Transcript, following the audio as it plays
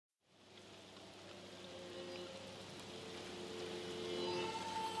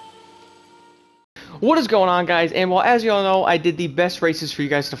What is going on, guys? And well, as you all know, I did the best races for you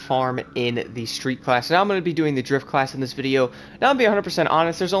guys to farm in the street class. Now I'm going to be doing the drift class in this video. Now I'll be 100%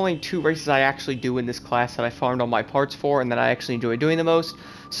 honest, there's only 2 races I actually do in this class that I farmed all my parts for and that I actually enjoy doing the most.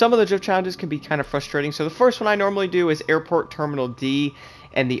 Some of the drift challenges can be kind of frustrating. So the first one I normally do is Airport Terminal D,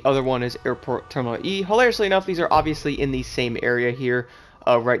 and the other one is Airport Terminal E. Hilariously enough, these are obviously in the same area here.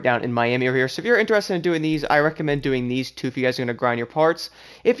 Right down in Miami over here. So if you're interested in doing these, I recommend doing these two if you guys are going to grind your parts.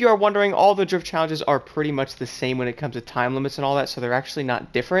 If you are wondering, all the drift challenges are pretty much the same when it comes to time limits and all that, so they're actually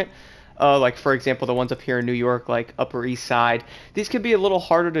not different. Like, for example, the ones up here in New York, like Upper East Side, these could be a little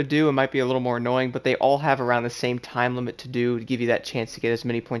harder to do and might be a little more annoying, but they all have around the same time limit to do to give you that chance to get as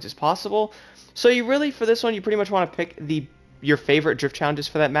many points as possible. So you really, for this one, you pretty much want to pick your favorite drift challenges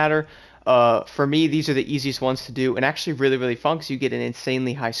for that matter. For me, these are the easiest ones to do and actually really fun because you get an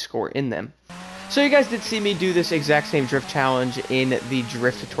insanely high score in them. So you guys did see me do this exact same drift challenge in the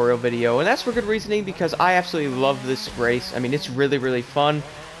drift tutorial video, and that's for good reasoning because I absolutely love this race. I mean, it's really fun.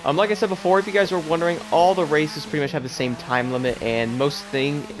 Like I said before, if you guys were wondering, all the races pretty much have the same time limit, and most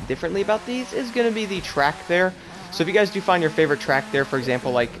thing differently about these is going to be the track there. So if you guys do find your favorite track there, for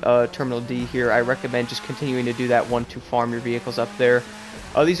example, like Terminal D here, I recommend just continuing to do that one to farm your vehicles up there.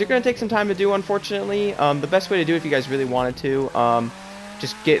 These are going to take some time to do, unfortunately. The best way to do it if you guys really wanted to,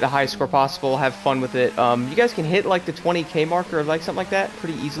 just get the highest score possible, have fun with it. You guys can hit like the 20k mark or like something like that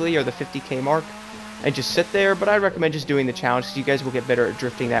pretty easily, or the 50k mark, and just sit there. But I'd recommend just doing the challenge because you guys will get better at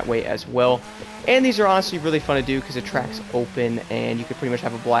drifting that way as well. And these are honestly really fun to do because the track's open and you can pretty much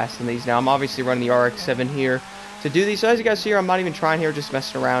have a blast in these. Now I'm obviously running the RX-7 here to do these. So as you guys see here, I'm not even trying here, just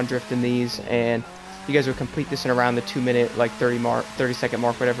messing around, drifting these, and you guys will complete this in around the 2-minute, like 30-second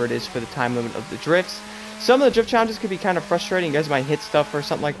mark, whatever it is for the time limit of the drifts. Some of the drift challenges can be kind of frustrating. You guys might hit stuff or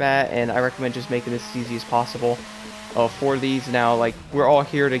something like that, and I recommend just making this as easy as possible for these. Now, like, we're all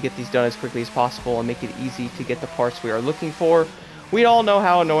here to get these done as quickly as possible and make it easy to get the parts we are looking for. We all know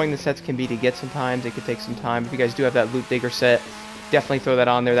how annoying the sets can be to get sometimes. It could take some time. If you guys do have that Loot Digger set, definitely throw that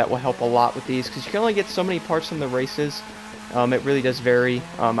on there. That will help a lot with these because you can only get so many parts from the races. It really does vary.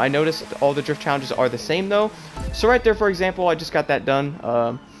 I noticed all the drift challenges are the same though. So right there, for example, I just got that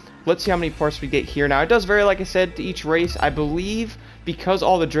done. Let's see how many parts we get here. Now it does vary, like I said, to each race. I believe because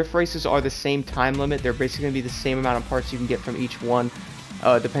all the drift races are the same time limit, they're basically going to be the same amount of parts you can get from each one.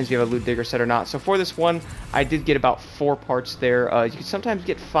 Depends if you have a Loot Digger set or not. So for this one, I did get about 4 parts there. You can sometimes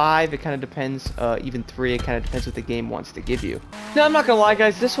get 5. It kind of depends. Even 3. It kind of depends what the game wants to give you. Now, I'm not going to lie,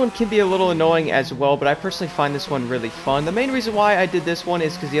 guys. This one can be a little annoying as well, but I personally find this one really fun. The main reason why I did this one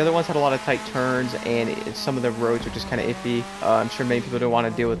is because the other ones had a lot of tight turns, and some of the roads are just kind of iffy. I'm sure many people don't want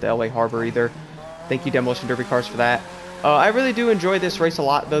to deal with the LA Harbor either. Thank you, Demolition Derby Cars, for that. I really do enjoy this race a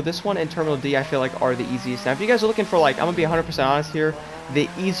lot, though. This one and Terminal D, I feel like, are the easiest. Now, if you guys are looking for, like, I'm going to be 100% honest here, the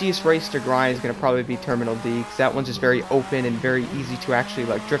easiest race to grind is going to probably be Terminal D, because that one's just very open and very easy to actually,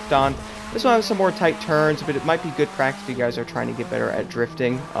 like, drift on. This one has some more tight turns, but it might be good practice if you guys are trying to get better at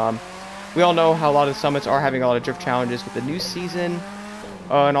drifting. We all know how a lot of summits are having a lot of drift challenges with the new season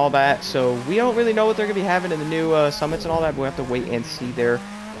and all that, so we don't really know what they're going to be having in the new summits and all that, but we'll have to wait and see there.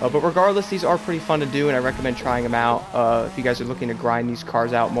 But regardless, these are pretty fun to do, and I recommend trying them out if you guys are looking to grind these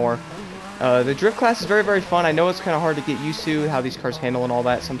cars out more. The drift class is very fun. I know it's kind of hard to get used to how these cars handle and all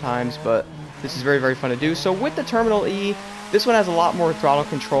that sometimes, but this is very fun to do. So with the Terminal E, this one has a lot more throttle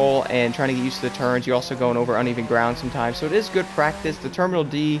control and trying to get used to the turns. You're also going over uneven ground sometimes, so it is good practice. The Terminal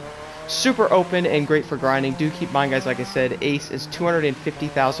D, super open and great for grinding. Do keep in mind, guys, like I said, Ace is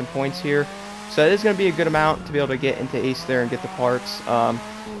 250,000 points here, so that is going to be a good amount to be able to get into Ace there and get the parts.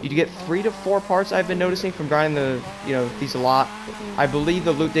 You get 3 to 4 parts, I've been noticing, from grinding these a lot. I believe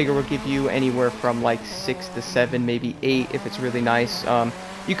the Loot Digger will give you anywhere from like 6 to 7, maybe 8 if it's really nice.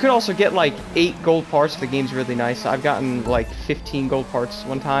 You could also get like 8 gold parts if the game's really nice. I've gotten like 15 gold parts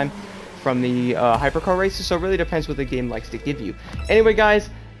one time from the hypercar races, so it really depends what the game likes to give you. Anyway, guys,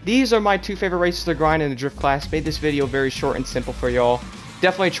 these are my 2 favorite races to grind in the drift class. Made this video very short and simple for y'all.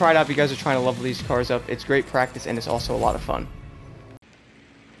 Definitely try it out if you guys are trying to level these cars up. It's great practice and it's also a lot of fun.